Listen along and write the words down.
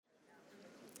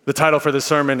The title for this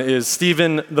sermon is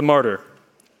Stephen the Martyr.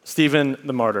 Stephen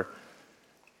the Martyr.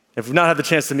 If you've not had the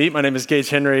chance to meet, my name is Gage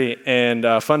Henry,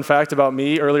 and fun fact about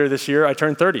me, earlier this year, I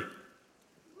turned 30.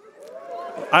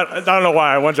 I don't know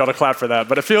why I want y'all to clap for that,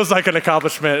 but it feels like an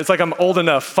accomplishment. It's like I'm old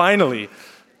enough, finally,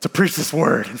 to preach this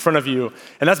word in front of you.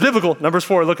 And that's biblical. Numbers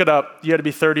 4, look it up. You had to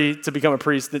be 30 to become a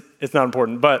priest. It's not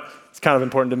important, but it's kind of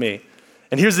important to me.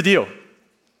 And here's the deal.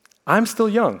 I'm still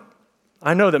young.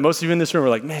 I know that most of you in this room are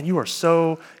like, man, you are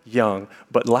so young.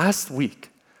 But last week,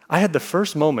 I had the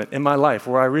first moment in my life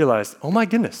where I realized, oh my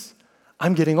goodness,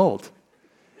 I'm getting old.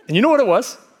 And you know what it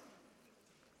was?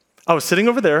 I was sitting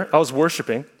over there, I was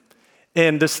worshiping,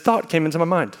 and this thought came into my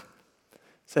mind. It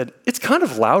said, it's kind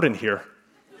of loud in here.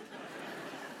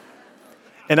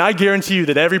 And I guarantee you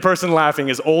that every person laughing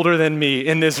is older than me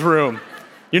in this room.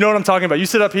 You know what I'm talking about. You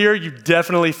sit up here, you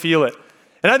definitely feel it.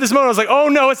 And at this moment, I was like, oh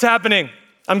no, it's happening.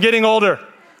 I'm getting older.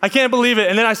 I can't believe it.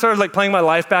 And then I started playing my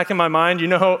life back in my mind. You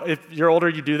know, if you're older,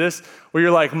 you do this, where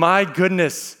you're like, my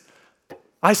goodness,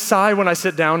 I sigh when I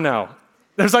sit down now.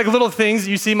 There's little things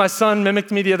you see. My son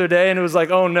mimicked me the other day, and it was like,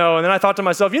 oh no. And then I thought to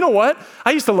myself, you know what?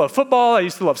 I used to love football. I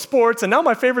used to love sports, and now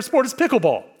my favorite sport is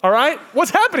pickleball, all right?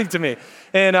 What's happening to me?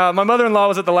 And my mother-in-law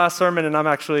was at the last sermon, and I'm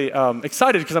actually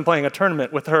excited because I'm playing a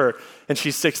tournament with her, and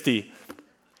she's 60.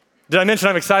 Did I mention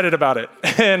I'm excited about it?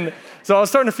 And so I was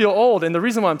starting to feel old, and the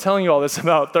reason why I'm telling you all this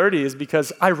about 30 is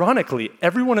because, ironically,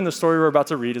 everyone in the story we're about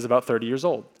to read is about 30 years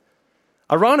old.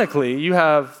 Ironically, you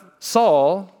have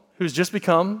Saul, who's just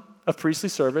become of priestly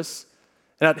service,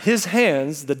 and at his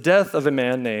hands, the death of a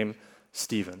man named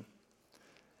Stephen.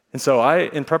 And so I,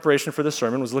 in preparation for this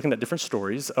sermon, was looking at different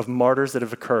stories of martyrs that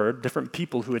have occurred, different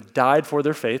people who had died for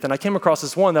their faith, and I came across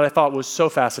this one that I thought was so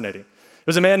fascinating. It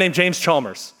was a man named James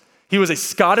Chalmers. He was a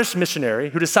Scottish missionary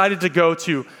who decided to go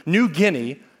to New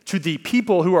Guinea to the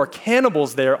people who are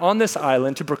cannibals there on this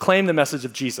island to proclaim the message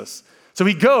of Jesus. So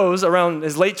he goes around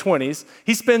his late 20s.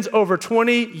 He spends over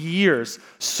 20 years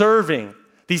serving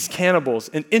these cannibals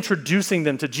and introducing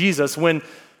them to Jesus when,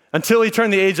 until he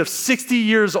turned the age of 60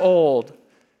 years old,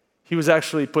 he was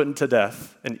actually put to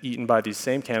death and eaten by these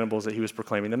same cannibals that he was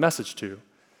proclaiming the message to.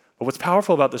 But what's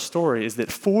powerful about this story is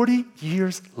that 40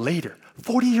 years later,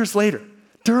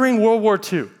 during World War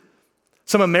II,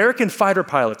 some American fighter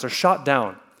pilots are shot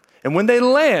down. And when they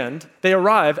land, they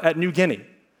arrive at New Guinea.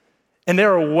 And they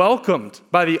are welcomed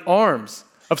by the arms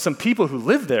of some people who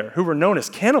lived there who were known as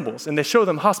cannibals, and they show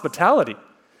them hospitality.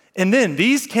 And then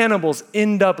these cannibals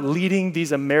end up leading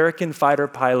these American fighter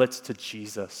pilots to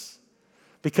Jesus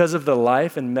because of the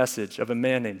life and message of a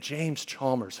man named James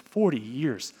Chalmers 40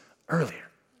 years earlier.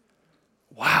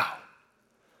 Wow.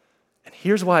 And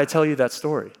here's why I tell you that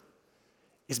story,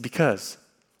 is because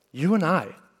you and I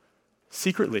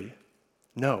secretly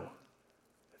know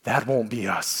that won't be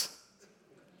us.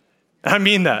 I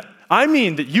mean that. I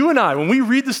mean that you and I, when we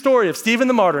read the story of Stephen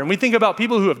the Martyr and we think about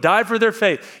people who have died for their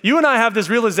faith, you and I have this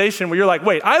realization where you're like,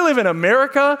 wait, I live in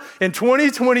America in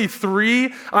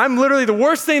 2023. I'm literally, the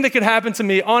worst thing that could happen to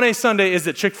me on a Sunday is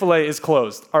that Chick-fil-A is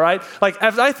closed, all right?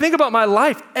 As I think about my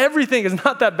life, everything is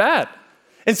not that bad.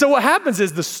 And so what happens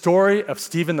is the story of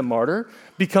Stephen the Martyr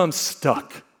becomes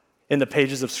stuck in the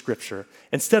pages of Scripture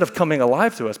instead of coming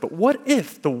alive to us. But what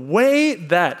if the way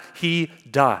that he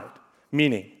died,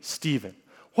 meaning Stephen,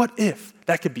 what if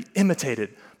that could be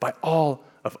imitated by all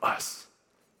of us?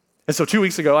 And so 2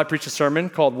 weeks ago, I preached a sermon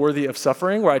called Worthy of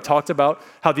Suffering, where I talked about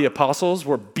how the apostles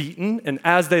were beaten, and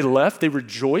as they left, they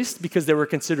rejoiced because they were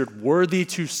considered worthy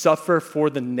to suffer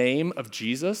for the name of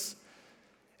Jesus.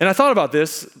 And I thought about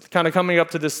this, kind of coming up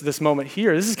to this moment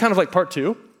here. This is kind of like part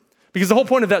 2, because the whole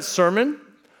point of that sermon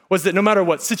was that no matter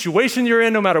what situation you're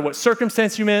in, no matter what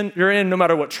circumstance you're in, no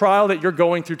matter what trial that you're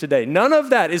going through today, none of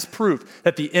that is proof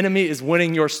that the enemy is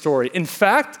winning your story. In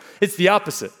fact, it's the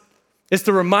opposite. It's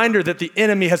the reminder that the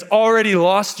enemy has already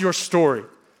lost your story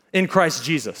in Christ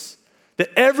Jesus. That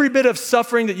every bit of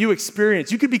suffering that you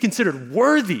experience, you could be considered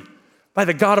worthy by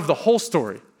the God of the whole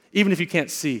story, even if you can't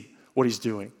see what he's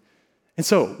doing. And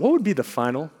so, what would be the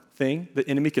final thing the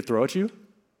enemy could throw at you?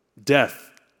 Death.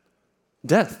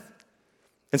 Death.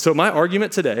 And so my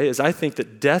argument today is I think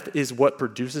that death is what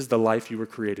produces the life you were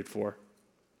created for.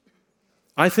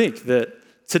 I think that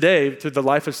today, through the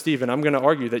life of Stephen, I'm going to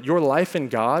argue that your life in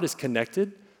God is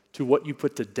connected to what you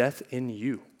put to death in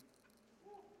you.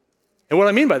 And what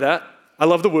I mean by that, I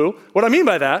love the woo, what I mean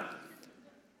by that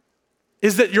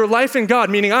is that your life in God,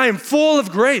 meaning I am full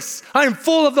of grace, I am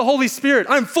full of the Holy Spirit,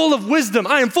 I am full of wisdom,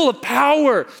 I am full of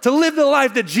power to live the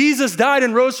life that Jesus died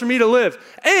and rose for me to live.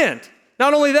 And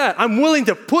not only that, I'm willing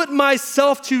to put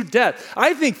myself to death.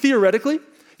 I think theoretically,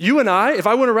 You and I, if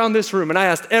I went around this room and I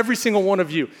asked every single one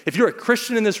of you, if you're a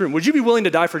Christian in this room, would you be willing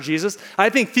to die for Jesus? I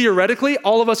think theoretically,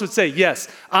 all of us would say, yes,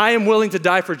 I am willing to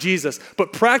die for Jesus.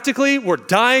 But practically, we're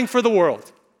dying for the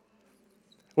world.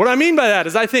 What I mean by that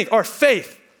is I think our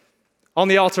faith on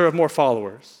the altar of more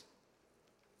followers,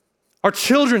 our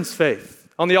children's faith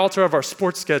on the altar of our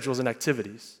sports schedules and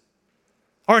activities,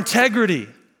 our integrity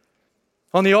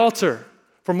on the altar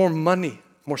for more money,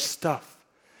 more stuff.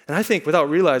 And I think without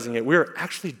realizing it, we're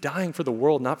actually dying for the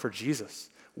world, not for Jesus.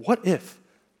 What if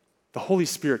the Holy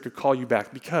Spirit could call you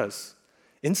back? Because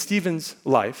in Stephen's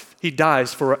life, he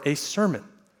dies for a sermon.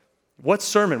 What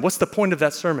sermon? What's the point of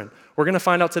that sermon? We're going to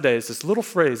find out today. It's this little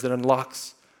phrase that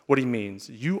unlocks what he means.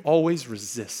 You always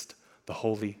resist the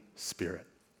Holy Spirit.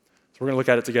 So we're going to look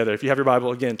at it together. If you have your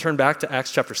Bible, again, turn back to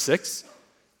Acts chapter 6.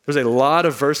 There's a lot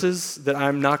of verses that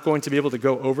I'm not going to be able to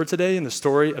go over today in the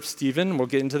story of Stephen. We'll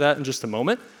get into that in just a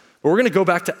moment. But we're going to go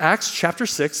back to Acts chapter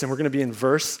 6, and we're going to be in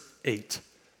verse 8. It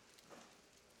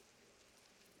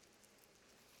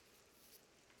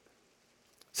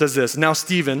says this, "Now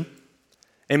Stephen,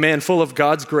 a man full of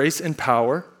God's grace and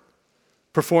power,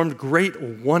 performed great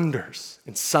wonders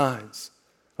and signs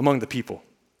among the people.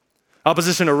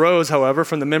 Opposition arose, however,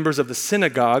 from the members of the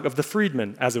synagogue of the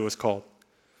freedmen, as it was called,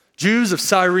 Jews of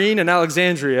Cyrene and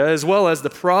Alexandria, as well as the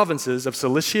provinces of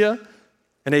Cilicia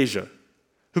and Asia,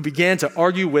 who began to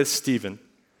argue with Stephen.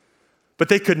 But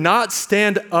they could not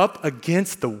stand up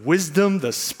against the wisdom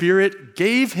the Spirit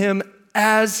gave him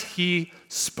as he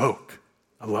spoke."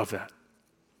 I love that.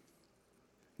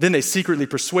 "Then they secretly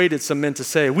persuaded some men to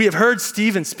say, 'We have heard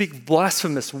Stephen speak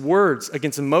blasphemous words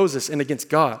against Moses and against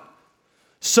God.'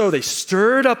 So they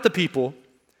stirred up the people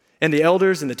and the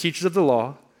elders and the teachers of the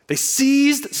law. They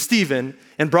seized Stephen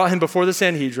and brought him before the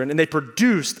Sanhedrin, and they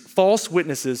produced false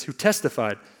witnesses who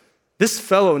testified, 'This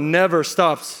fellow never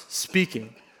stops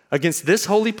speaking against this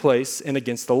holy place and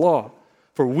against the law.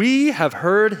 For we have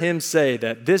heard him say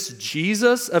that this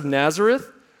Jesus of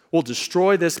Nazareth will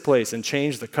destroy this place and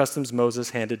change the customs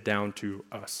Moses handed down to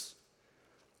us.'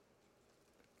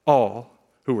 All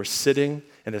who were sitting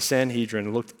in the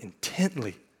Sanhedrin looked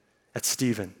intently at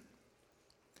Stephen,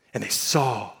 and they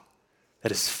saw that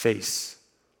his face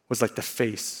was like the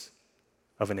face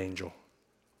of an angel."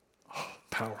 Oh,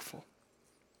 powerful.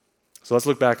 So let's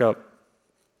look back up.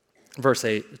 Verse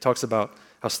 8, it talks about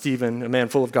how Stephen, a man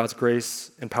full of God's grace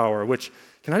and power, which,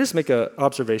 can I just make an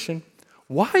observation?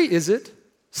 Why is it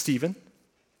Stephen?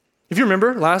 If you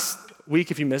remember last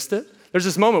week, if you missed it, there's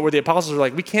this moment where the apostles are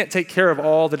like, we can't take care of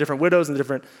all the different widows and the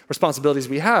different responsibilities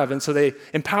we have. And so they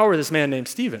empower this man named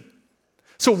Stephen.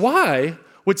 So why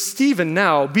would Stephen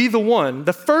now be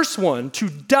the first one to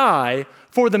die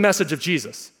for the message of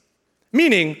Jesus?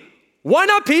 Meaning, why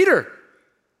not Peter?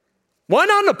 Why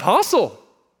not an apostle?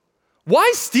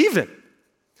 Why Stephen?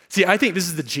 See, I think this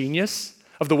is the genius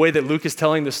of the way that Luke is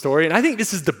telling the story, and I think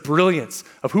this is the brilliance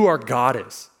of who our God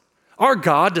is. Our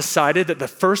God decided that the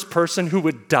first person who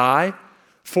would die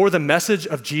for the message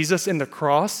of Jesus in the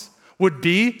cross would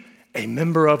be a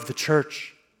member of the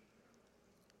church.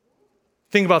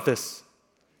 Think about this.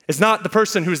 It's not the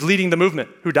person who's leading the movement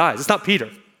who dies. It's not Peter.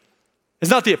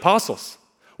 It's not the apostles.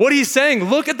 What he's saying,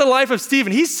 look at the life of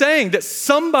Stephen. He's saying that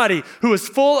somebody who is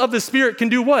full of the Spirit can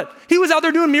do what? He was out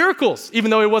there doing miracles,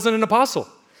 even though he wasn't an apostle.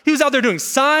 He was out there doing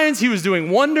signs. He was doing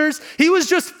wonders. He was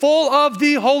just full of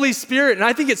the Holy Spirit. And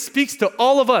I think it speaks to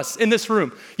all of us in this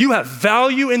room. You have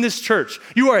value in this church.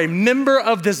 You are a member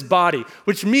of this body,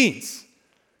 which means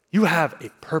you have a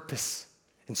purpose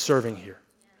in serving here,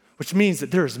 which means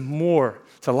that there is more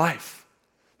to life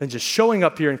than just showing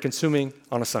up here and consuming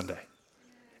on a Sunday.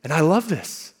 And I love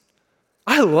this.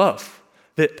 I love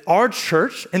that our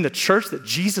church and the church that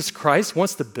Jesus Christ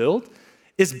wants to build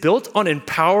is built on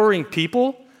empowering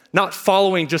people, not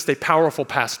following just a powerful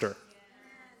pastor.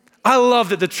 I love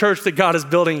that the church that God is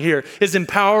building here is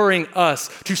empowering us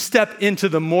to step into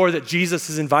the more that Jesus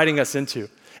is inviting us into.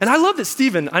 And I love that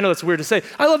Stephen, I know it's weird to say,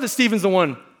 I love that Stephen's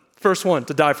the first one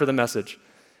to die for the message.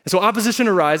 And so opposition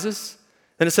arises.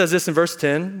 And it says this in verse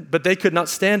 10, "But they could not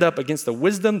stand up against the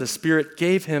wisdom the Spirit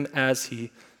gave him as he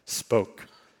spoke."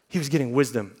 He was getting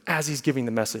wisdom as he's giving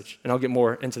the message. And I'll get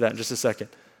more into that in just a second.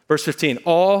 Verse 15,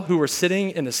 "All who were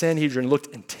sitting in the Sanhedrin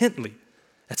looked intently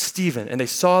at Stephen, and they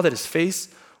saw that his face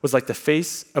was like the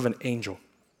face of an angel."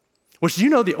 Which, do you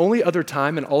know the only other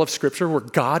time in all of Scripture where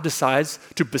God decides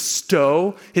to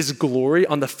bestow his glory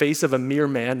on the face of a mere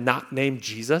man not named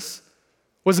Jesus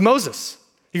was Moses.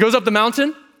 He goes up the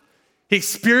mountain. He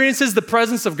experiences the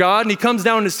presence of God, and he comes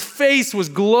down, and his face was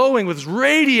glowing, was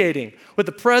radiating with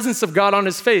the presence of God on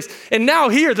his face. And now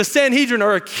here, the Sanhedrin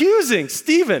are accusing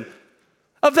Stephen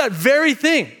of that very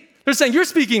thing. They're saying, you're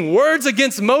speaking words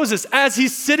against Moses as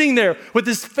he's sitting there with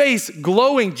his face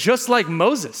glowing just like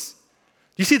Moses.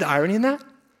 Do you see the irony in that?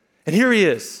 And here he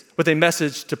is with a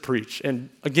message to preach. And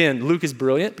again, Luke is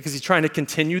brilliant because he's trying to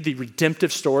continue the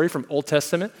redemptive story from Old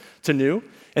Testament to New.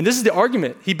 And this is the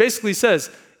argument. He basically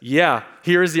says, yeah,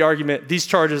 here is the argument. These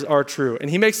charges are true. And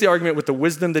he makes the argument with the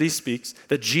wisdom that he speaks,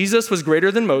 that Jesus was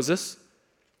greater than Moses,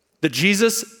 that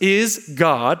Jesus is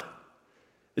God,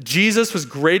 that Jesus was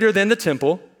greater than the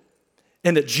temple,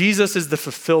 and that Jesus is the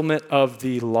fulfillment of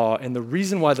the law. And the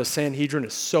reason why the Sanhedrin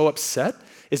is so upset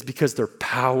is because their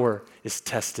power is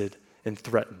tested and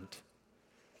threatened.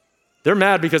 They're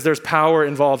mad because there's power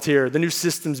involved here. The new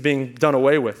system's being done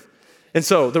away with. And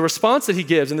so the response that he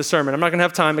gives in the sermon, I'm not gonna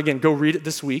have time, again, go read it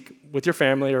this week with your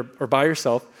family or by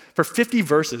yourself. For 50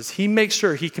 verses, he makes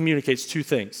sure he communicates two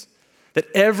things. That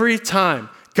every time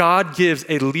God gives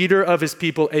a leader of his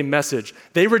people a message,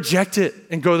 they reject it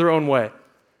and go their own way.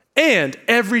 And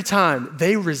every time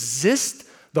they resist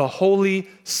the Holy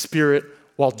Spirit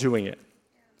while doing it.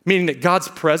 Meaning that God's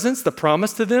presence, the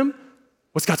promise to them,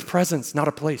 was God's presence, not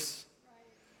a place.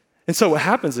 And so what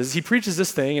happens is he preaches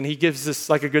this thing and he gives this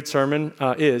like a good sermon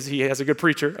he has a good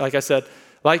preacher, like I said.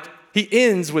 Like he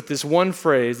ends with this one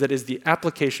phrase that is the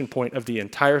application point of the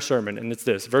entire sermon. And it's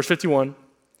this, verse 51,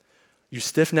 you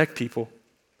stiff-necked people,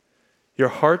 your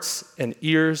hearts and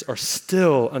ears are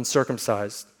still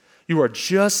uncircumcised. You are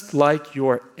just like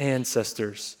your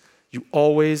ancestors. You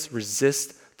always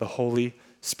resist the Holy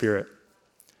Spirit.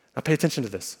 Now pay attention to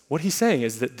this. What he's saying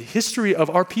is that the history of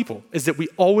our people is that we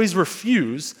always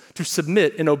refuse to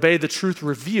submit and obey the truth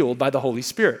revealed by the Holy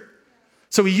Spirit.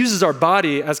 So he uses our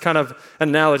body as kind of an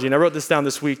analogy, and I wrote this down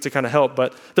this week to kind of help,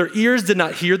 but their ears did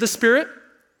not hear the Spirit,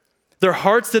 their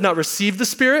hearts did not receive the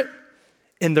Spirit,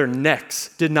 and their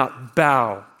necks did not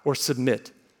bow or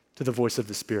submit to the voice of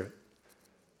the Spirit.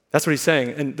 That's what he's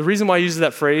saying. And the reason why he uses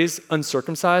that phrase,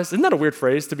 uncircumcised, isn't that a weird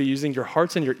phrase to be using? Your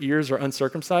hearts and your ears are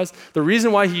uncircumcised. The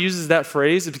reason why he uses that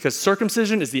phrase is because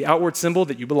circumcision is the outward symbol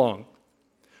that you belong.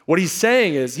 What he's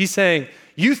saying is,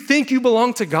 you think you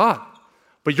belong to God,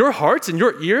 but your hearts and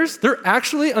your ears, they're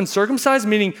actually uncircumcised,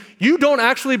 meaning you don't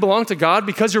actually belong to God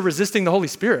because you're resisting the Holy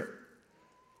Spirit.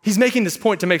 He's making this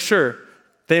point to make sure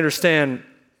they understand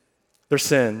their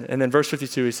sin. And then verse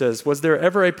 52, he says, was there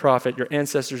ever a prophet your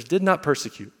ancestors did not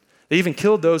persecute? They even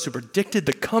killed those who predicted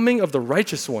the coming of the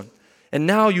righteous one. And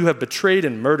now you have betrayed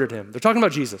and murdered him. They're talking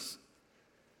about Jesus.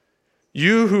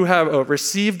 You who have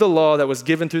received the law that was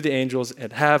given through the angels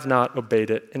and have not obeyed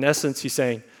it. In essence, he's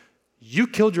saying, you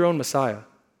killed your own Messiah.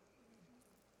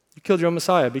 You killed your own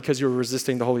Messiah because you were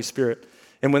resisting the Holy Spirit.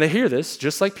 And when they hear this,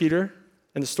 just like Peter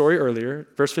in the story earlier,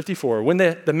 verse 54, when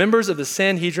the members of the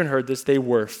Sanhedrin heard this, they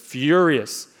were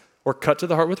furious or cut to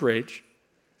the heart with rage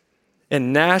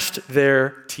and gnashed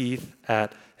their teeth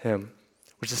at him,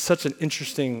 which is such an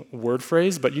interesting word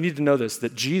phrase, but you need to know this,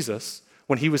 that Jesus,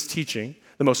 when he was teaching,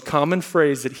 the most common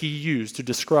phrase that he used to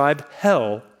describe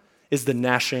hell is the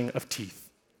gnashing of teeth.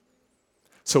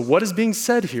 So what is being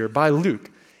said here by Luke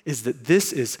is that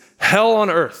this is hell on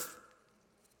earth.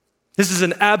 This is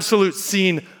an absolute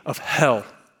scene of hell.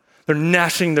 They're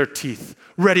gnashing their teeth,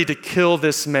 ready to kill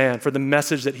this man for the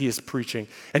message that he is preaching.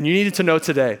 And you needed to know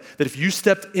today that if you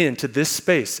stepped into this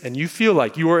space and you feel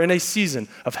like you are in a season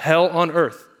of hell on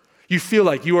earth, you feel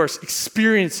like you are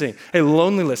experiencing a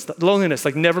loneliness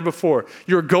like never before.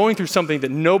 You're going through something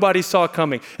that nobody saw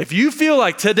coming. If you feel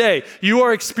like today you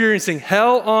are experiencing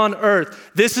hell on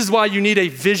earth, this is why you need a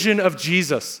vision of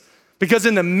Jesus. Because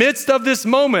in the midst of this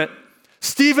moment,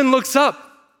 Stephen looks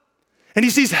up and he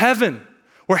sees heaven,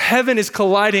 where heaven is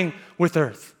colliding with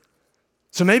earth.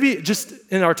 So maybe just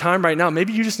in our time right now,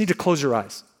 maybe you just need to close your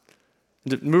eyes.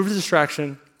 Move the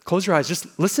distraction, close your eyes.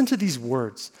 Just listen to these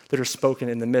words that are spoken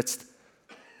in the midst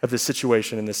of this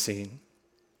situation in this scene.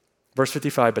 Verse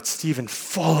 55, but Stephen,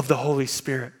 full of the Holy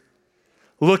Spirit,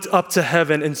 looked up to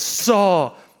heaven and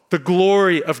saw the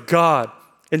glory of God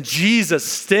and Jesus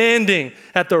standing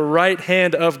at the right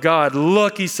hand of God.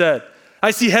 Look, he said, I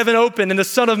see heaven open and the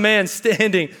Son of Man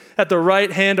standing at the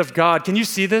right hand of God. Can you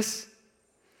see this?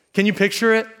 Can you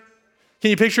picture it?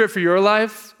 Can you picture it for your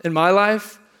life and my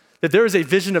life? That there is a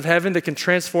vision of heaven that can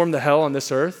transform the hell on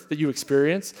this earth that you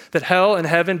experience, that hell and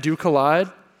heaven do collide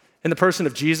in the person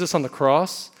of Jesus on the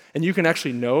cross, and you can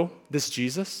actually know this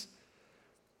Jesus.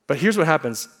 But here's what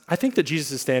happens. I think that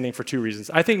Jesus is standing for two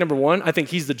reasons. I think number one, I think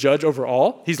he's the judge over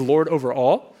all. He's Lord over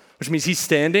all, which means he's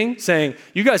standing saying,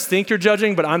 you guys think you're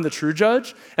judging, but I'm the true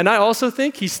judge. And I also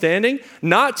think he's standing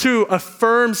not to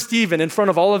affirm Stephen in front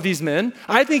of all of these men.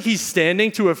 I think he's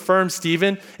standing to affirm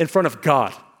Stephen in front of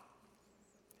God.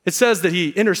 It says that he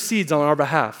intercedes on our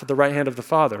behalf at the right hand of the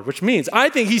Father, which means I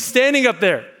think he's standing up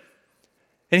there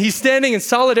and he's standing in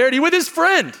solidarity with his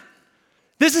friend.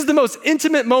 This is the most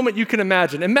intimate moment you can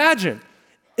imagine. Imagine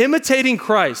imitating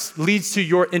Christ leads to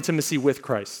your intimacy with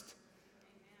Christ.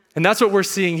 And that's what we're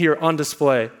seeing here on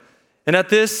display. And at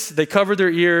this, they covered their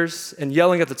ears and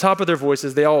yelling at the top of their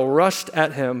voices, they all rushed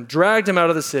at him, dragged him out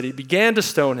of the city, began to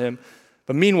stone him.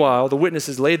 But meanwhile, the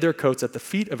witnesses laid their coats at the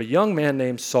feet of a young man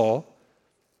named Saul.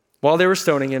 While they were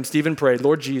stoning him, Stephen prayed,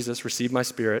 Lord Jesus, receive my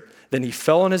spirit. Then he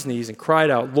fell on his knees and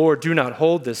cried out, Lord, do not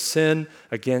hold this sin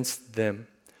against them.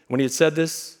 When he had said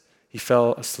this, he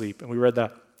fell asleep. And we read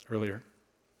that earlier.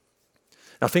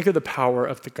 Now think of the power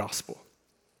of the gospel.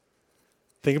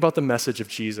 Think about the message of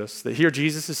Jesus, that here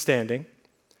Jesus is standing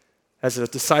as a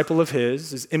disciple of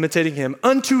his, is imitating him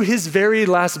unto his very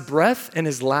last breath and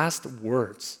his last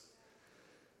words.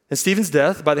 And Stephen's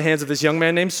death by the hands of this young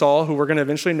man named Saul, who we're going to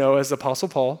eventually know as Apostle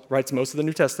Paul, writes most of the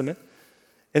New Testament.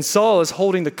 And Saul is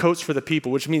holding the coats for the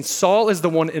people, which means Saul is the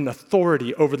one in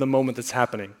authority over the moment that's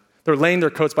happening. They're laying their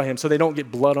coats by him so they don't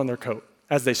get blood on their coat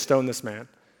as they stone this man.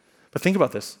 But think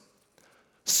about this.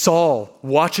 Saul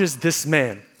watches this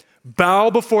man bow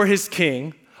before his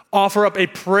king, offer up a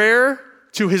prayer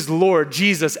to his Lord,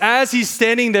 Jesus, as he's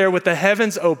standing there with the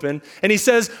heavens open, and he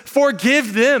says,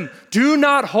 forgive them. Do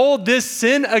not hold this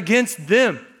sin against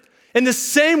them. In the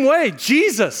same way,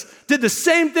 Jesus did the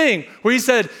same thing where he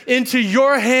said, into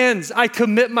your hands I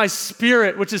commit my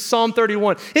spirit, which is Psalm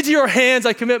 31. Into your hands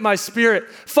I commit my spirit.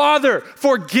 Father,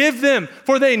 forgive them,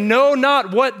 for they know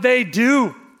not what they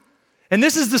do. And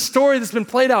this is the story that's been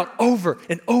played out over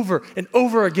and over and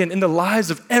over again in the lives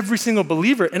of every single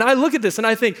believer. And I look at this and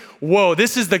I think, whoa,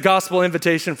 this is the gospel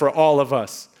invitation for all of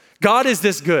us. God is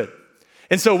this good.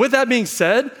 And so with that being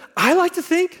said, I like to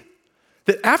think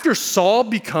that after Saul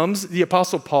becomes the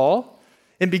Apostle Paul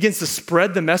and begins to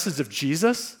spread the message of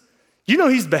Jesus, you know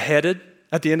he's beheaded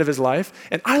at the end of his life.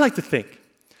 And I like to think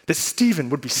that Stephen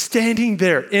would be standing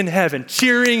there in heaven,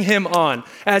 cheering him on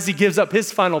as he gives up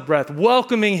his final breath,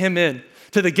 welcoming him in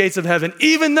to the gates of heaven,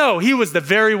 even though he was the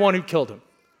very one who killed him.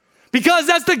 Because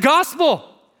that's the gospel.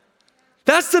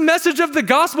 That's the message of the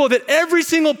gospel, that every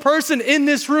single person in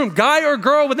this room, guy or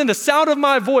girl within the sound of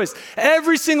my voice,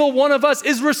 every single one of us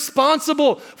is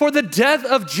responsible for the death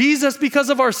of Jesus because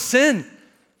of our sin.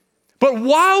 But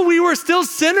while we were still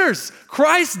sinners,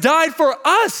 Christ died for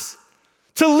us.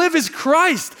 To live is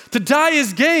Christ, to die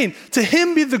is gain. To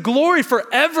him be the glory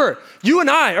forever. You and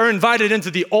I are invited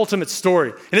into the ultimate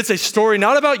story. And it's a story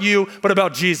not about you, but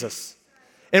about Jesus.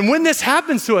 And when this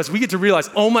happens to us, we get to realize,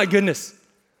 oh my goodness,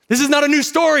 this is not a new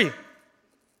story.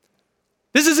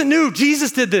 This isn't new.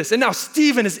 Jesus did this. And now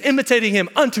Stephen is imitating him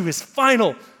unto his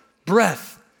final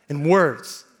breath and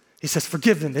words. He says,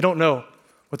 forgive them. They don't know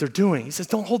what they're doing. He says,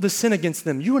 don't hold this sin against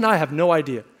them. You and I have no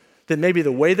idea that maybe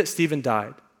the way that Stephen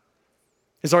died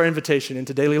is our invitation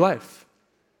into daily life.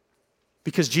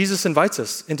 Because Jesus invites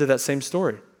us into that same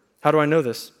story. How do I know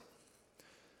this?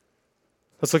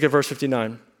 Let's look at verse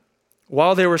 59.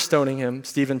 While they were stoning him,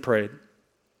 Stephen prayed,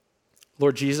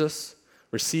 Lord Jesus,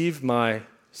 receive my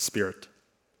spirit.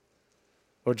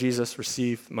 Lord Jesus,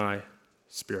 receive my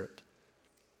spirit.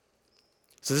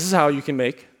 So this is how you can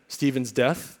make Stephen's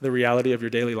death the reality of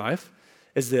your daily life,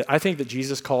 is that I think that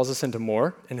Jesus calls us into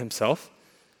more in himself.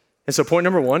 And so point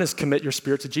number one is commit your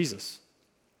spirit to Jesus.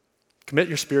 Commit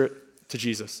your spirit to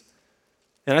Jesus.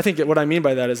 And I think that what I mean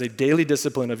by that is a daily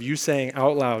discipline of you saying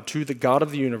out loud to the God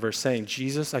of the universe, saying,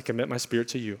 Jesus, I commit my spirit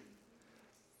to you.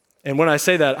 And when I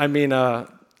say that, I mean, I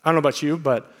don't know about you,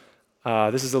 but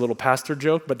this is a little pastor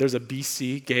joke, but there's a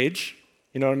BC Gage,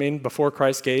 you know what I mean? Before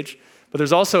Christ Gage. But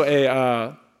there's also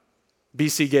a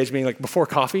BC Gage, meaning like before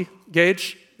coffee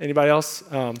Gage. Anybody else?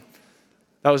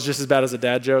 That was just as bad as a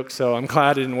dad joke, so I'm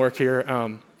glad it didn't work here.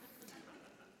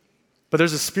 But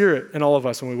there's a spirit in all of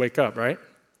us when we wake up, right?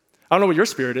 I don't know what your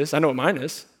spirit is. I know what mine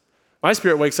is. My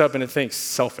spirit wakes up and it thinks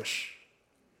selfish.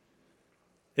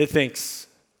 It thinks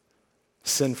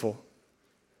sinful.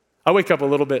 I wake up a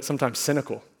little bit sometimes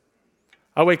cynical.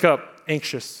 I wake up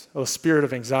anxious, a little spirit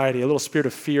of anxiety, a little spirit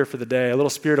of fear for the day, a little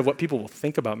spirit of what people will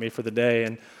think about me for the day.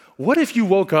 And what if you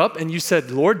woke up and you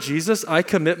said, Lord Jesus, I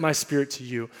commit my spirit to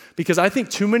you? Because I think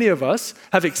too many of us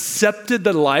have accepted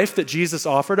the life that Jesus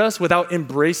offered us without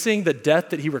embracing the death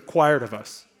that he required of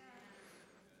us.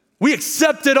 We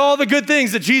accepted all the good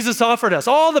things that Jesus offered us,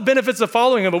 all the benefits of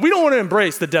following him, but we don't want to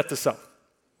embrace the death to self.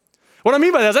 What I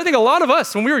mean by that is I think a lot of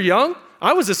us, when we were young,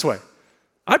 I was this way.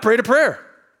 I prayed a prayer.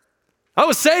 I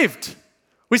was saved.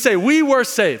 We say, we were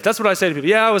saved. That's what I say to people.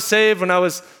 Yeah, I was saved when I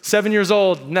was 7 years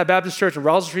old in that Baptist church, in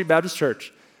Roswell Street Baptist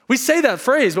Church. We say that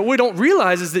phrase, but what we don't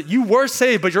realize is that you were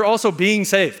saved, but you're also being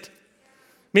saved.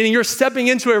 Meaning you're stepping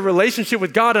into a relationship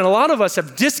with God, and a lot of us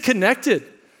have disconnected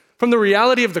from the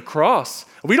reality of the cross.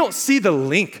 We don't see the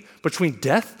link between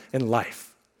death and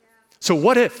life. So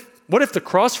what if the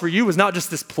cross for you was not just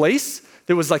this place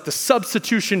that was like the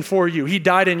substitution for you? He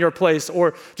died in your place,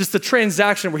 or just the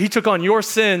transaction where he took on your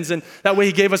sins and that way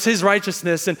he gave us his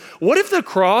righteousness. And what if the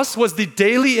cross was the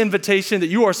daily invitation that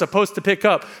you are supposed to pick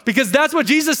up? Because that's what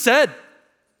Jesus said.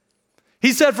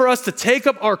 He said for us to take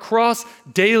up our cross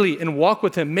daily and walk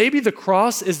with him. Maybe the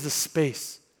cross is the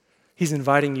space he's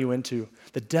inviting you into,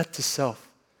 the death to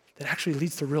self that actually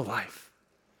leads to real life.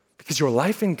 Because your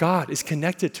life in God is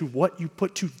connected to what you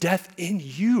put to death in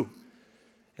you.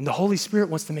 And the Holy Spirit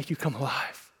wants to make you come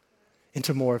alive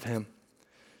into more of him.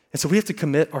 And so we have to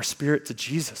commit our spirit to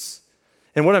Jesus.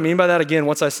 And what I mean by that, again,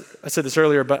 once I said this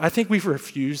earlier, but I think we've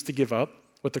refused to give up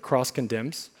what the cross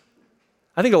condemns.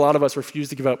 I think a lot of us refuse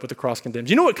to give up what the cross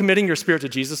condemns. You know what committing your spirit to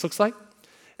Jesus looks like?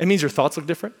 It means your thoughts look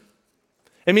different.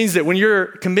 It means that when you're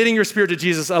committing your spirit to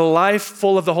Jesus, a life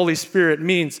full of the Holy Spirit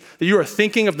means that you are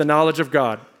thinking of the knowledge of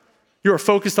God. You are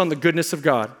focused on the goodness of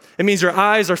God. It means your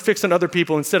eyes are fixed on other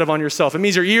people instead of on yourself. It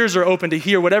means your ears are open to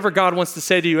hear whatever God wants to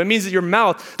say to you. It means that your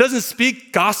mouth doesn't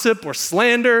speak gossip or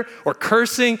slander or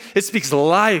cursing. It speaks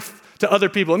life to other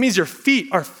people. It means your feet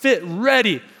are fit,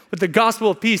 ready with the gospel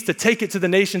of peace to take it to the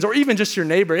nations or even just your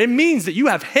neighbor. It means that you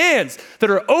have hands that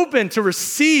are open to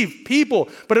receive people,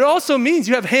 but it also means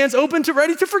you have hands open to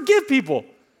ready to forgive people.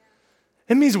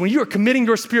 It means when you are committing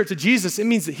your spirit to Jesus, it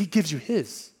means that he gives you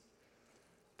his.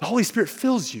 The Holy Spirit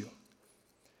fills you.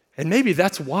 And maybe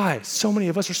that's why so many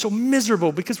of us are so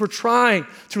miserable, because we're trying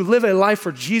to live a life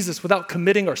for Jesus without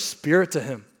committing our spirit to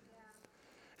him.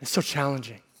 It's so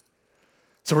challenging.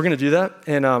 So we're going to do that.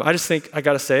 And I just think, I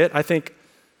got to say it, I think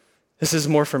this is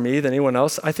more for me than anyone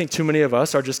else. I think too many of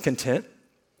us are just content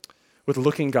with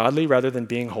looking godly rather than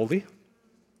being holy.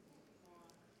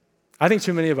 I think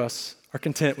too many of us are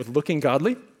content with looking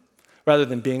godly rather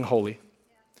than being holy.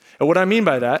 And what I mean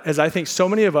by that is I think so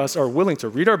many of us are willing to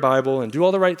read our Bible and do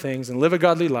all the right things and live a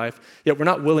godly life, yet we're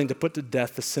not willing to put to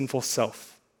death the sinful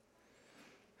self.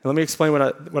 And let me explain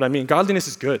what I mean. Godliness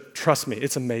is good. Trust me,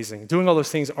 it's amazing. Doing all those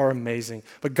things are amazing.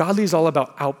 But godly is all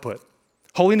about output.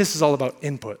 Holiness is all about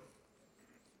input.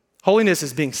 Holiness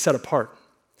is being set apart.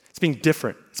 It's being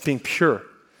different. It's being pure.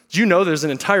 Do you know there's an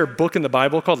entire book in the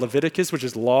Bible called Leviticus, which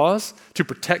is laws to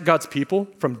protect God's people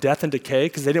from death and decay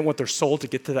because they didn't want their soul to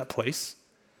get to that place?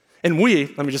 And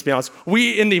let me just be honest,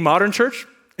 we in the modern church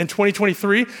in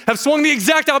 2023 have swung the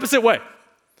exact opposite way.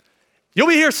 You'll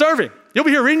be here serving. You'll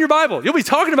be here reading your Bible. You'll be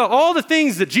talking about all the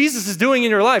things that Jesus is doing in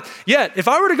your life. Yet, if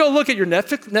I were to go look at your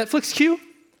Netflix queue,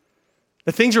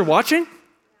 the things you're watching,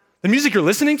 the music you're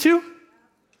listening to,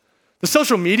 the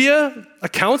social media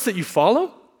accounts that you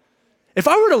follow, if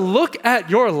I were to look at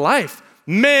your life,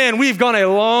 man, we've gone a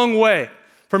long way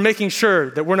for making sure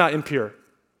that we're not impure.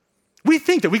 We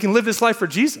think that we can live this life for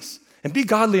Jesus and be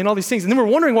godly and all these things, and then we're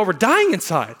wondering why we're dying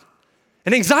inside,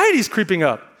 and anxiety is creeping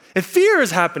up, and fear is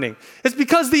happening. It's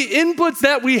because the inputs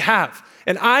that we have,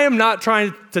 and I am not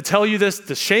trying to tell you this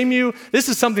to shame you. This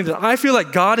is something that I feel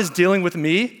like God is dealing with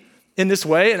me in this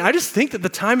way, and I just think that the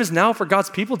time is now for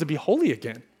God's people to be holy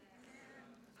again.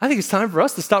 I think it's time for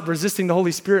us to stop resisting the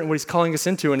Holy Spirit and what he's calling us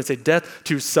into, and it's a death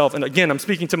to self. And again, I'm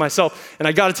speaking to myself, and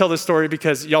I got to tell this story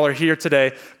because y'all are here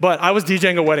today, but I was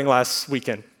DJing a wedding last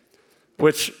weekend,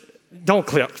 which, don't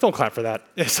clap for that.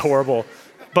 It's horrible.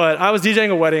 But I was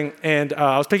DJing a wedding, and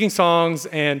I was picking songs,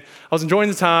 and I was enjoying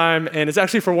the time, and it's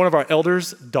actually for one of our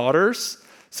elders' daughters.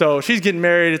 So she's getting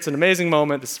married. It's an amazing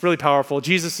moment. It's really powerful.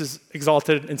 Jesus is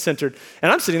exalted and centered,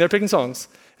 and I'm sitting there picking songs.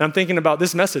 And I'm thinking about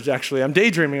this message, actually. I'm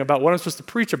daydreaming about what I'm supposed to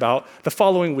preach about the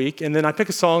following week. And then I pick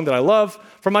a song that I love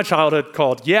from my childhood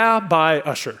called Yeah by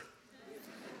Usher.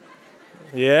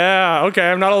 Yeah,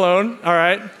 okay, I'm not alone, all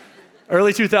right.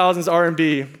 Early 2000s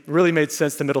R&B really made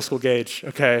sense to middle school Gage,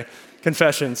 okay.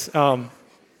 Confessions,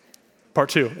 part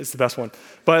 2 is the best one.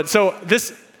 But so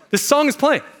this song is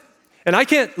playing. And I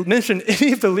can't mention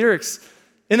any of the lyrics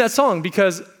in that song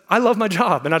because I love my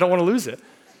job and I don't want to lose it.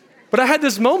 But I had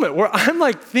this moment where I'm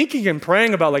like thinking and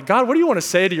praying about like, God, what do you want to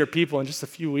say to your people in just a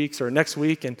few weeks or next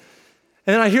week? And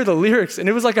then I hear the lyrics and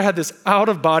it was like I had this out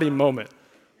of body moment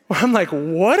where I'm like,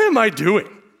 what am I doing?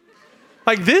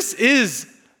 Like this is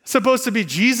supposed to be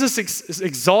Jesus'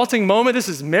 exalting moment. This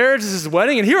is marriage, this is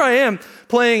wedding. And here I am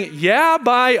playing Yeah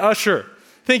by Usher,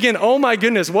 thinking, oh my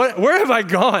goodness, where have I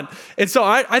gone? And so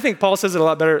I think Paul says it a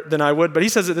lot better than I would, but he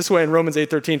says it this way in Romans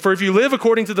 8:13, for if you live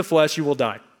according to the flesh, you will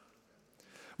die.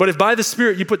 But if by the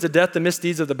Spirit you put to death the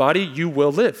misdeeds of the body, you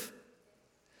will live.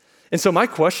 And so my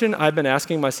question I've been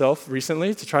asking myself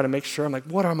recently to try to make sure, I'm like,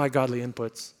 what are my godly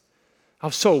inputs? I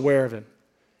was so aware of him,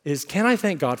 is can I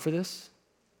thank God for this?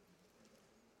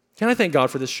 Can I thank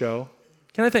God for this show?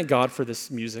 Can I thank God for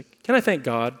this music? Can I thank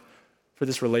God for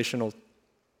this relational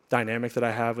dynamic that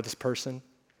I have with this person?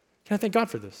 Can I thank God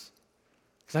for this?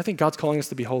 Because I think God's calling us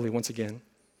to be holy once again.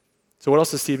 So what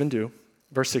else does Stephen do?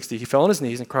 Verse 60, he fell on his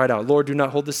knees and cried out, Lord, do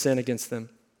not hold this sin against them.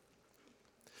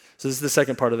 So this is the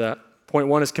second part of that. Point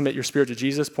 1 is commit your spirit to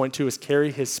Jesus. Point 2 is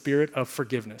carry his spirit of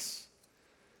forgiveness.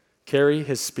 Carry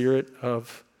his spirit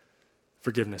of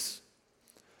forgiveness.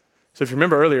 So if you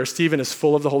remember earlier, Stephen is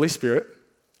full of the Holy Spirit.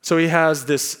 So he has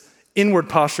this inward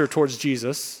posture towards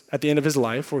Jesus at the end of his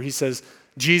life where he says,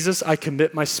 Jesus, I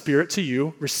commit my spirit to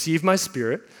you, receive my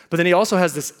spirit. But then he also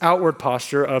has this outward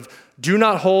posture of do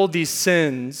not hold these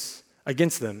sins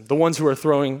against them, the ones who are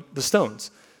throwing the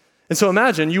stones. And so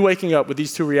imagine you waking up with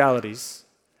these two realities.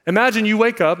 Imagine you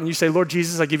wake up and you say, Lord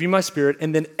Jesus, I give you my spirit.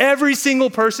 And then every single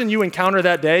person you encounter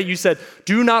that day, you said,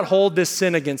 do not hold this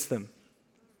sin against them.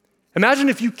 Imagine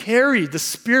if you carried the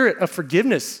spirit of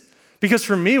forgiveness. Because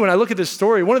for me, when I look at this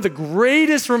story, one of the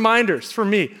greatest reminders for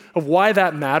me of why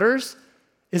that matters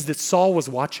is that Saul was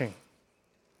watching.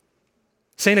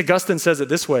 St. Augustine says it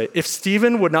this way, if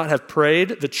Stephen would not have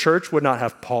prayed, the church would not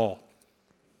have Paul.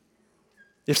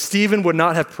 If Stephen would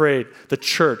not have prayed, the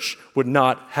church would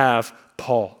not have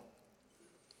Paul.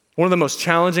 One of the most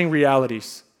challenging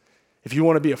realities, if you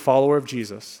want to be a follower of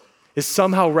Jesus, is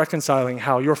somehow reconciling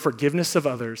how your forgiveness of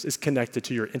others is connected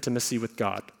to your intimacy with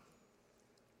God.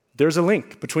 There's a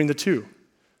link between the two.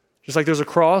 Just like there's a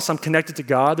cross, I'm connected to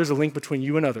God, there's a link between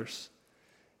you and others.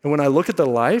 And when I look at the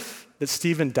life that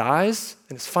Stephen dies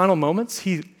in his final moments,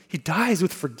 he dies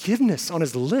with forgiveness on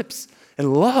his lips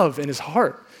and love in his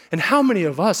heart. And how many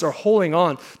of us are holding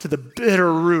on to the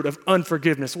bitter root of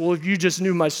unforgiveness? Well, if you just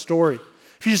knew my story,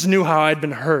 if you just knew how I'd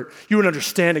been hurt, you would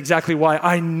understand exactly why.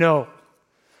 I know.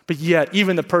 But yet,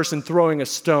 even the person throwing a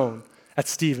stone at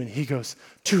Stephen, he goes,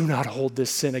 do not hold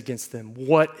this sin against them.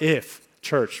 What if,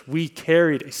 church, we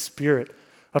carried a spirit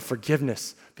of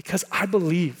forgiveness? Because I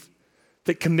believe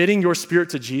that committing your spirit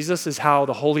to Jesus is how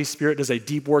the Holy Spirit does a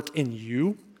deep work in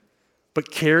you, but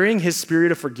carrying his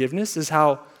spirit of forgiveness is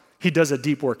how he does a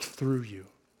deep work through you.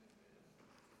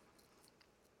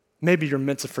 Maybe you're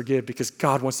meant to forgive because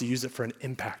God wants to use it for an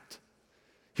impact.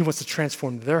 He wants to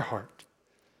transform their heart.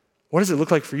 What does it look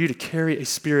like for you to carry a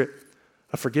spirit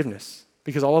of forgiveness?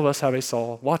 Because all of us have a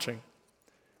Saul watching.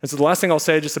 And so the last thing I'll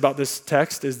say just about this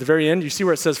text is the very end. You see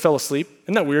where it says fell asleep?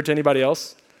 Isn't that weird to anybody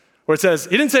else? Where it says,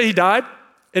 he didn't say he died.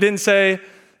 It didn't say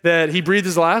that he breathed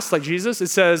his last like Jesus. It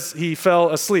says he fell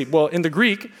asleep. Well, in the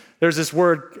Greek, there's this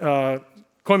word,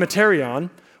 koimaterion,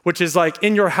 which is like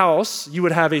in your house, you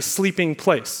would have a sleeping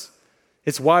place.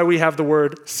 It's why we have the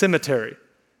word cemetery.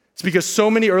 It's because so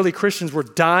many early Christians were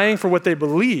dying for what they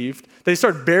believed, they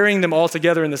started burying them all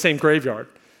together in the same graveyard.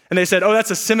 And they said, oh,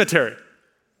 that's a cemetery.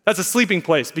 That's a sleeping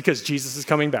place because Jesus is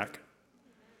coming back.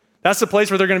 That's the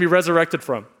place where they're going to be resurrected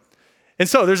from. And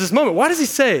so there's this moment. Why does he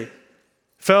say,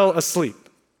 fell asleep?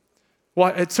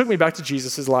 Well, it took me back to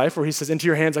Jesus' life where he says, into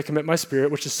your hands I commit my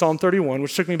spirit, which is Psalm 31,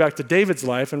 which took me back to David's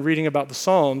life and reading about the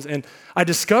Psalms. And I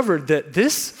discovered that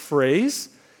this phrase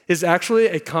is actually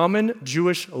a common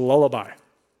Jewish lullaby.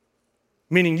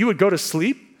 Meaning you would go to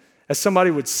sleep as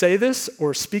somebody would say this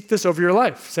or speak this over your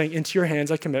life, saying, into your hands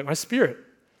I commit my spirit,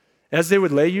 as they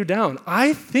would lay you down.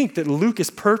 I think that Luke is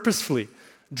purposefully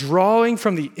drawing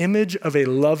from the image of a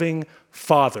loving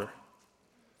father.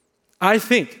 I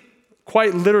think,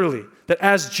 quite literally, that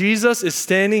as Jesus is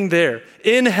standing there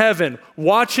in heaven,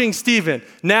 watching Stephen,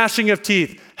 gnashing of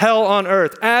teeth, hell on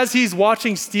earth, as he's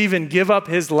watching Stephen give up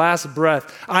his last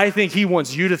breath, I think he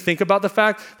wants you to think about the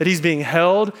fact that he's being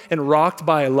held and rocked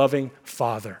by a loving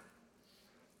father.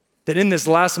 That in this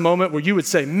last moment where you would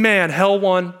say, man, hell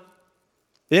won,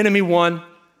 the enemy won,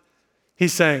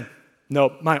 he's saying,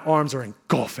 no, my arms are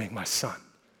engulfing my son,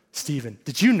 Stephen.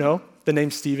 Did you know the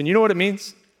name Stephen? You know what it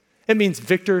means? It means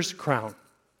victor's crown.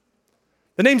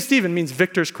 The name Stephen means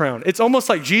victor's crown. It's almost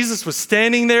like Jesus was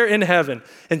standing there in heaven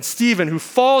and Stephen, who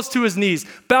falls to his knees,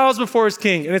 bows before his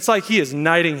king, and it's like he is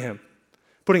knighting him,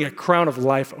 putting a crown of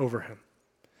life over him.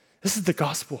 This is the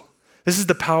gospel. This is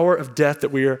the power of death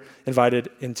that we are invited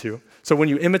into. So when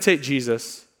you imitate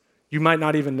Jesus, you might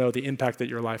not even know the impact that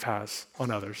your life has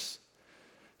on others.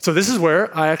 So this is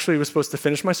where I actually was supposed to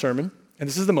finish my sermon, and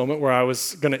this is the moment where I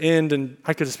was going to end, and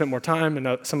I could have spent more time and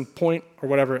at some point or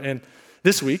whatever. And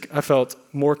this week, I felt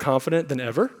more confident than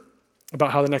ever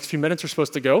about how the next few minutes are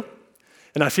supposed to go.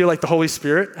 And I feel like the Holy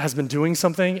Spirit has been doing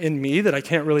something in me that I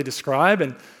can't really describe.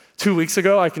 And 2 weeks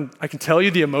ago, I can tell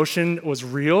you the emotion was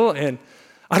real, and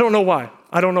I don't know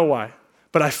why,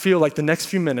 but I feel like the next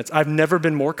few minutes, I've never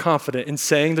been more confident in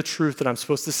saying the truth that I'm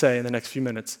supposed to say in the next few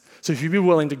minutes. So if you'd be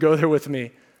willing to go there with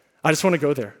me, I just want to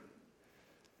go there.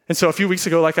 And so a few weeks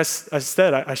ago, like I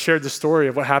said, I shared the story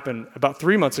of what happened about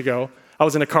 3 months ago. I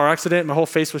was in a car accident, my whole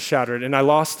face was shattered, and I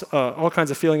lost all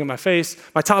kinds of feeling in my face.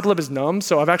 My top lip is numb,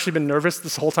 so I've actually been nervous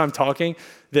this whole time talking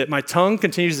that my tongue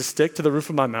continues to stick to the roof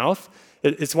of my mouth.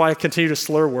 It's why I continue to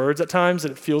slur words at times,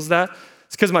 and it feels that.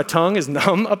 It's because my tongue is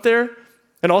numb up there.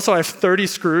 And also I have 30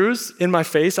 screws in my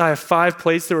face. I have 5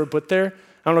 plates that were put there.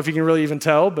 I don't know if you can really even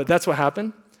tell, but that's what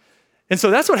happened. And so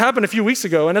that's what happened a few weeks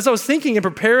ago. And as I was thinking and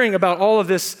preparing about all of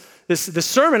this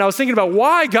sermon, I was thinking about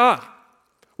why God?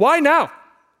 Why now?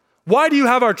 Why do you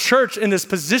have our church in this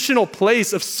positional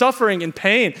place of suffering and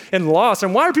pain and loss?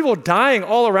 And why are people dying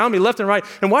all around me left and right?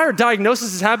 And why are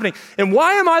diagnoses happening? And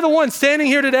why am I the one standing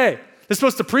here today that's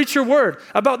supposed to preach your word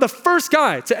about the first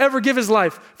guy to ever give his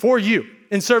life for you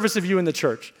in service of you in the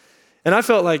church? And I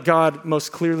felt like God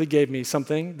most clearly gave me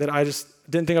something that I just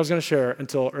didn't think I was going to share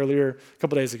until earlier, a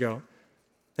couple days ago.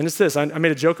 And it's this. I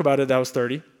made a joke about it that I was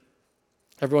 30.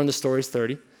 Everyone in the story is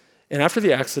 30. And after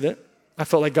the accident, I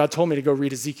felt like God told me to go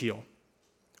read Ezekiel,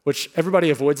 which everybody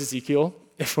avoids Ezekiel,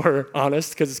 if we're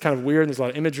honest, because it's kind of weird and there's a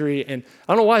lot of imagery. And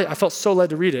I don't know why I felt so led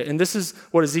to read it. And this is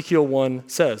what Ezekiel 1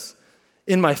 says.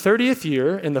 In my 30th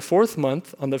year, in the 4th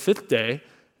month, on the 5th day,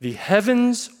 the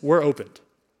heavens were opened,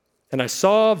 and I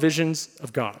saw visions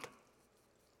of God.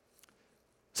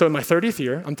 So in my 30th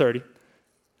year, I'm 30.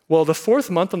 Well, the 4th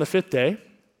month on the 5th day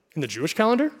in the Jewish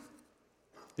calendar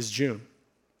is June.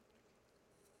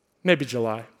 Maybe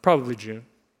July, probably June.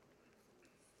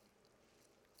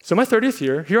 So my 30th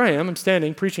year, here I am, I'm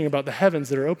standing preaching about the heavens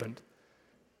that are opened.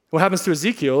 What happens to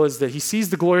Ezekiel is that he sees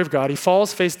the glory of God, he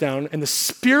falls face down, and the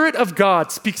Spirit of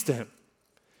God speaks to him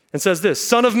and says this,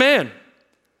 Son of man,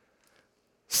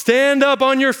 stand up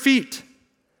on your feet,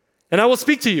 and I will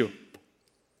speak to you,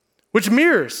 which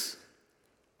mirrors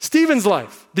Stephen's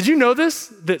life. Did you know this?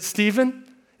 That Stephen,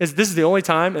 this is the only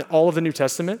time in all of the New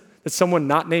Testament that someone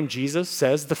not named Jesus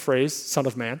says the phrase, Son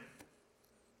of Man.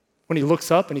 When he looks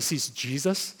up and he sees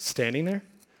Jesus standing there.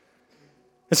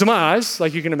 And so my eyes,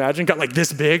 like you can imagine, got like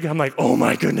this big. I'm like, oh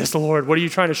my goodness, Lord, what are you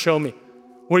trying to show me?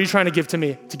 What are you trying to give to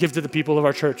me, to give to the people of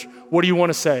our church? What do you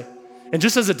want to say? And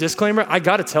just as a disclaimer, I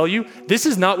got to tell you, this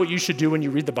is not what you should do when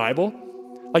you read the Bible.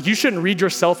 Like you shouldn't read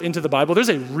yourself into the Bible. There's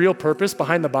a real purpose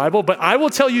behind the Bible, but I will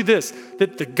tell you this,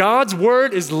 that the God's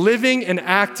word is living and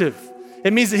active.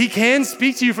 It means that he can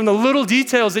speak to you from the little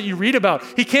details that you read about.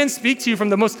 He can speak to you from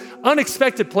the most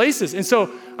unexpected places. And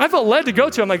so I felt led to go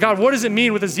to him, like, God, what does it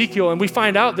mean with Ezekiel? And we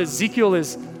find out that Ezekiel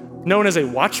is known as a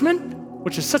watchman,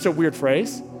 which is such a weird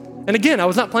phrase. And again, I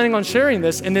was not planning on sharing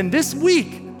this. And then this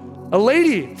week, a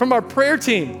lady from our prayer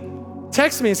team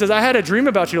texts me and says, I had a dream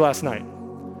about you last night,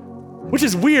 which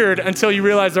is weird until you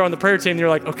realize they're on the prayer team and you're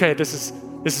like, okay, this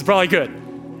is probably good.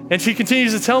 And she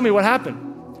continues to tell me what happened.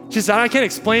 She said, I can't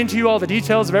explain to you all the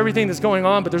details of everything that's going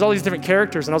on, but there's all these different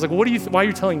characters. And I was like, why are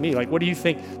you telling me? Like, what do you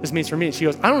think this means for me? And she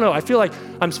goes, I don't know. I feel like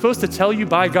I'm supposed to tell you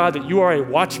by God that you are a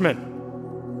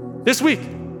watchman this week.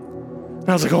 And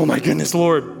I was like, oh my goodness,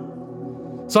 Lord.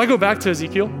 So I go back to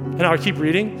Ezekiel and I keep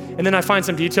reading. And then I find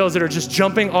some details that are just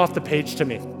jumping off the page to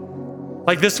me.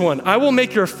 Like this one, I will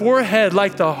make your forehead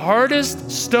like the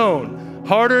hardest stone,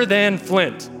 harder than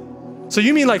flint. So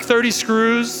you mean like 30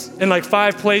 screws and like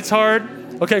 5 plates hard?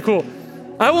 Okay, cool.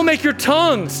 I will make your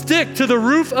tongue stick to the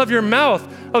roof of your mouth.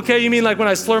 Okay, you mean like when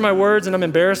I slur my words and I'm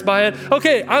embarrassed by it?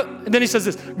 Okay, and then he says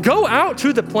this, go out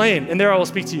to the plain and there I will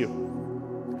speak to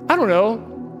you. I don't know,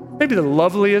 maybe the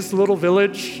loveliest little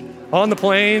village on the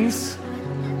plains,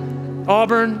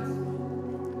 Auburn.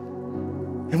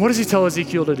 And what does he tell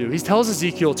Ezekiel to do? He tells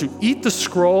Ezekiel to eat the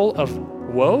scroll of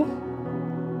woe,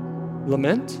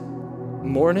 lament,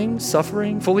 mourning,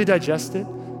 suffering, fully digest it.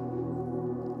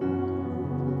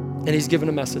 And he's given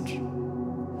a message. You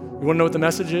want to know what the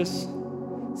message is?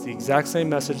 It's the exact same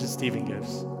message that Stephen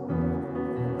gives.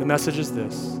 The message is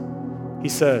this. He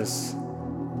says,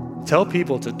 tell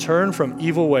people to turn from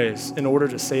evil ways in order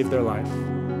to save their life.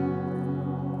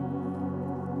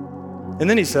 And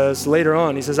then he says, later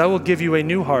on, he says, I will give you a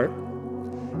new heart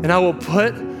and I will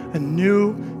put a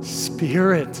new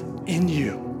spirit in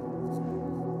you.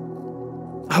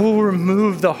 I will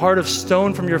remove the heart of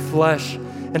stone from your flesh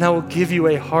and I will give you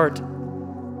a heart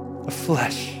of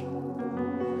flesh.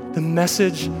 The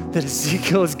message that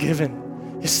Ezekiel is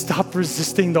given is stop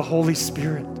resisting the Holy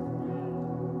Spirit.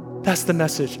 That's the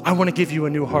message. I want to give you a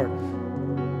new heart.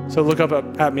 So look up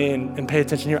at me and pay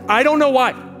attention here. I don't know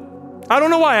why. I don't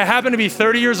know why. I happen to be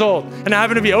 30 years old, and I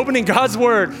happen to be opening God's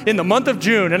word in the month of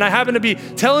June, and I happen to be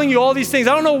telling you all these things.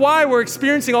 I don't know why we're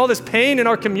experiencing all this pain in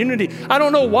our community. I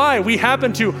don't know why we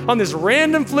happen to, on this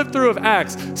random flip through of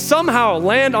Acts, somehow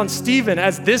land on Stephen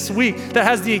as this week that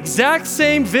has the exact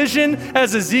same vision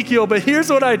as Ezekiel. But here's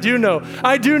what I do know.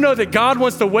 I do know that God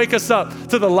wants to wake us up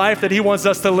to the life that he wants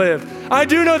us to live. I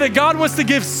do know that God wants to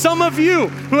give some of you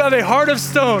who have a heart of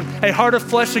stone, a heart of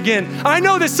flesh again. I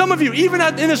know that some of you, even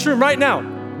in this room right now,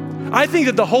 I think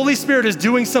that the Holy Spirit is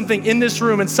doing something in this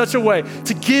room in such a way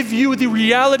to give you the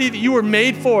reality that you were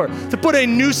made for, to put a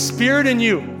new spirit in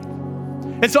you.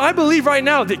 And so I believe right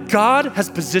now that God has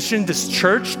positioned this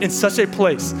church in such a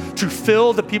place to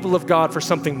fill the people of God for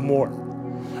something more.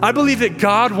 I believe that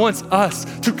God wants us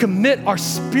to commit our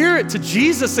spirit to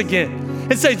Jesus again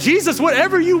and say, Jesus,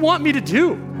 whatever you want me to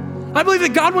do. I believe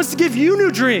that God wants to give you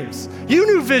new dreams, you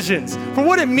new visions for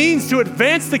what it means to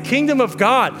advance the kingdom of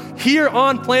God here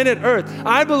on planet Earth.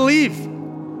 I believe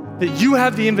that you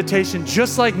have the invitation,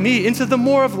 just like me, into the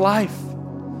more of life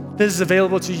that is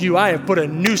available to you. I have put a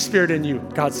new spirit in you,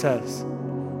 God says,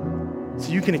 so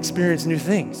you can experience new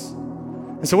things.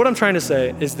 And so what I'm trying to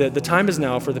say is that the time is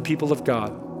now for the people of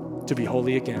God to be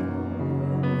holy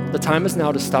again. The time is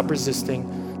now to stop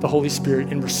resisting the Holy Spirit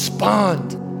and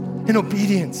respond in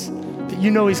obedience that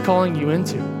you know he's calling you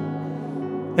into.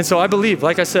 And so I believe,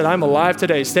 like I said, I'm alive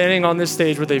today, standing on this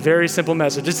stage with a very simple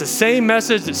message. It's the same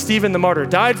message that Stephen the martyr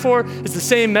died for. It's the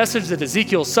same message that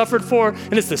Ezekiel suffered for.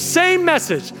 And it's the same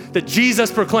message that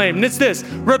Jesus proclaimed. And it's this: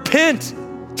 repent,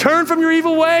 turn from your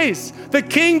evil ways. The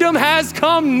kingdom has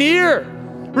come near.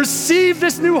 Receive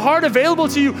this new heart available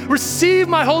to you. Receive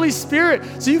my Holy Spirit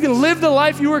so you can live the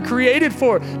life you were created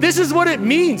for. This is what it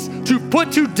means to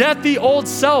put to death the old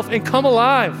self and come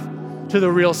alive to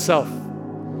the real self.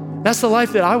 That's the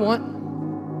life that I want.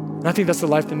 And I think that's the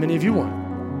life that many of you want.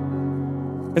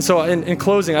 And so in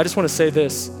closing, I just want to say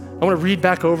this. I want to read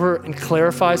back over and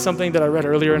clarify something that I read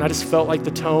earlier, and I just felt like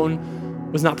the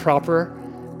tone was not proper.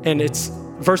 And it's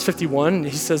verse 51.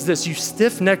 He says this: you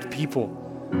stiff-necked people,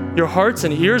 your hearts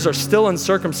and ears are still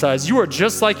uncircumcised. You are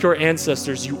just like your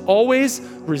ancestors. You always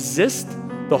resist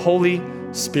the Holy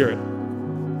Spirit.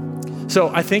 So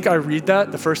I think I read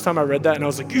that the first time I read that, and I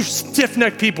was like, you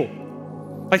stiff-necked people.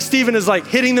 Like Stephen is like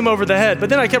hitting them over the head. But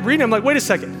then I kept reading, I'm like, wait a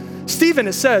second. Stephen,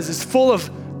 it says, is full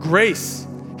of grace.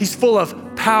 He's full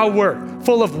of power,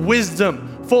 full of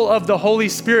wisdom, full of the Holy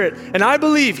Spirit. And I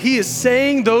believe he is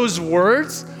saying those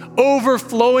words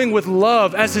overflowing with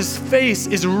love as his face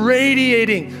is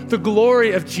radiating the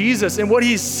glory of Jesus. And what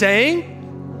he's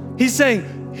saying,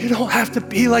 you don't have to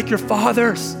be like your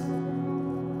fathers.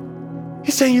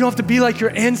 He's saying you don't have to be like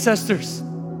your ancestors.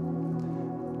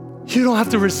 You don't have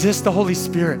to resist the Holy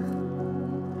Spirit.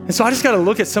 And so I just got to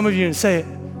look at some of you and say,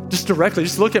 just directly,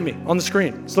 just look at me on the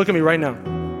screen. Just look at me right now.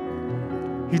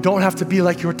 You don't have to be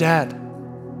like your dad,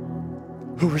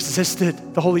 who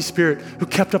resisted the Holy Spirit, who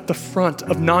kept up the front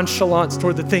of nonchalance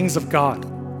toward the things of God.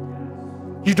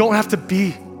 You don't have to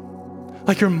be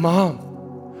like your mom,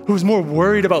 who was more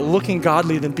worried about looking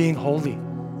godly than being holy.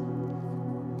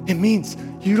 It means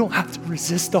you don't have to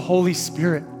resist the Holy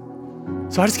Spirit.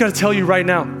 So I just got to tell you right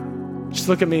now, just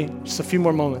look at me, just a few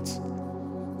more moments.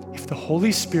 If the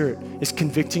Holy Spirit is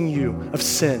convicting you of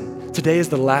sin, today is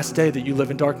the last day that you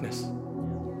live in darkness.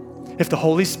 If the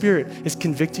Holy Spirit is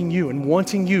convicting you and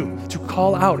wanting you to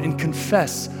call out and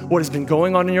confess what has been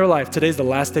going on in your life, today is the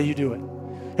last day you do it.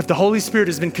 If the Holy Spirit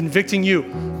has been convicting you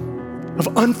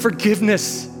of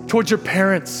unforgiveness towards your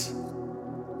parents,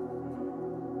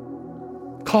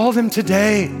 call them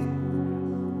today.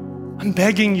 I'm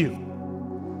begging you.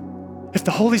 If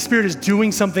the Holy Spirit is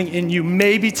doing something in you,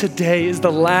 maybe today is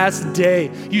the last day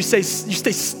you stay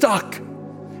stuck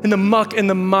in the muck and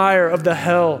the mire of the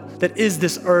hell that is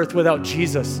this earth without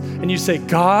Jesus. And you say,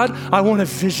 God, I want a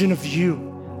vision of you.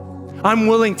 I'm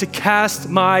willing to cast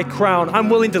my crown. I'm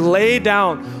willing to lay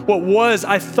down what was,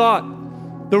 I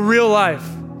thought, the real life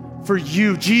for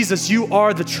you. Jesus, you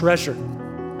are the treasure.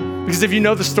 Because if you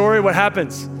know the story, what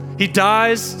happens? He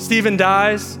dies, Stephen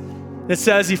dies, and it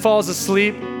says he falls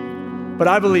asleep. But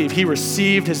I believe he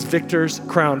received his victor's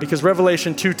crown, because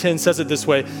Revelation 2:10 says it this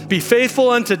way: be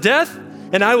faithful unto death,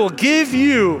 and I will give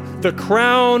you the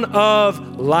crown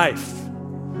of life.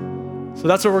 So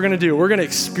that's what we're gonna do. We're gonna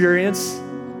experience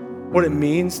what it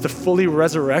means to fully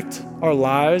resurrect our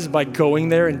lives by going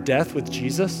there in death with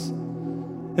Jesus.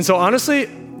 And so honestly,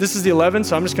 this is the 11th,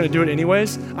 so I'm just gonna do it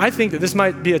anyways. I think that this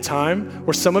might be a time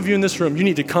where some of you in this room, you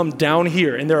need to come down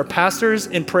here, and there are pastors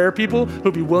and prayer people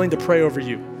who'll be willing to pray over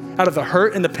you out of the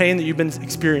hurt and the pain that you've been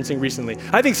experiencing recently.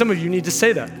 I think some of you need to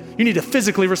say that. You need to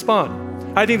physically respond.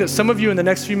 I think that some of you in the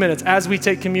next few minutes, as we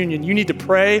take communion, you need to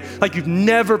pray like you've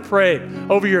never prayed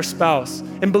over your spouse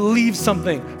and believe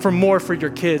something for more for your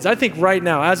kids. I think right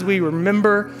now, as we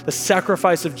remember the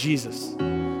sacrifice of Jesus,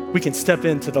 we can step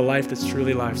into the life that's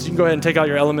truly life. So you can go ahead and take out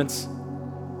your elements.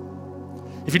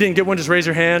 If you didn't get one, just raise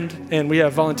your hand, and we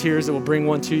have volunteers that will bring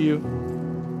one to you.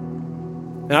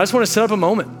 And I just want to set up a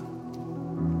moment.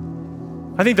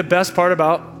 I think the best part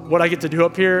about what I get to do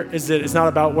up here is that it's not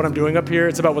about what I'm doing up here,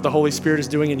 it's about what the Holy Spirit is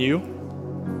doing in you.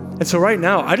 And so right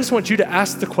now, I just want you to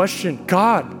ask the question,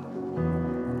 God,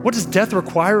 what does death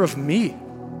require of me?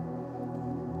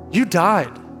 You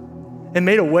died and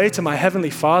made a way to my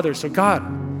Heavenly Father. So God,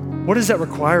 what does that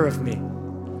require of me?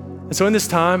 And so in this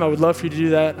time, I would love for you to do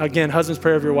that. Again, husbands,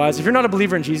 pray over your wives. If you're not a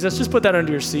believer in Jesus, just put that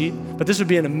under your seat. But this would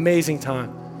be an amazing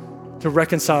time to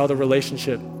reconcile the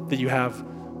relationship that you have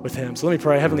with him. So let me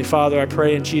pray. Heavenly Father, I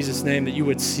pray in Jesus' name that you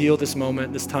would seal this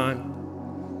moment, this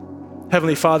time.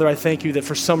 Heavenly Father, I thank you that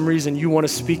for some reason you want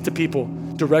to speak to people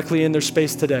directly in their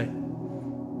space today.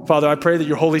 Father, I pray that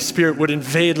your Holy Spirit would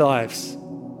invade lives.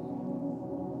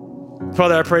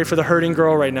 Father, I pray for the hurting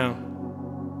girl right now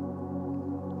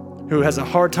who has a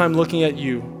hard time looking at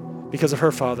you because of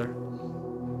her father.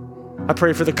 I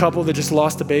pray for the couple that just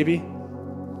lost a baby.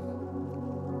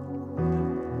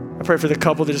 I pray for the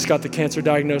couple that just got the cancer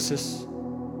diagnosis.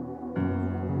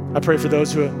 I pray for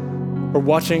those who are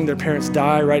watching their parents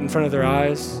die right in front of their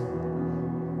eyes.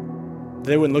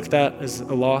 They wouldn't look at that as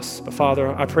a loss. But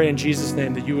Father, I pray in Jesus'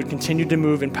 name that you would continue to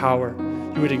move in power.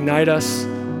 You would ignite us,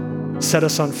 set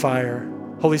us on fire.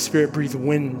 Holy Spirit, breathe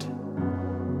wind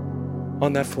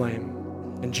on that flame.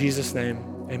 In Jesus' name,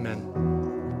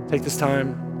 amen. Take this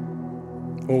time.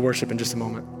 We'll worship in just a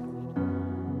moment.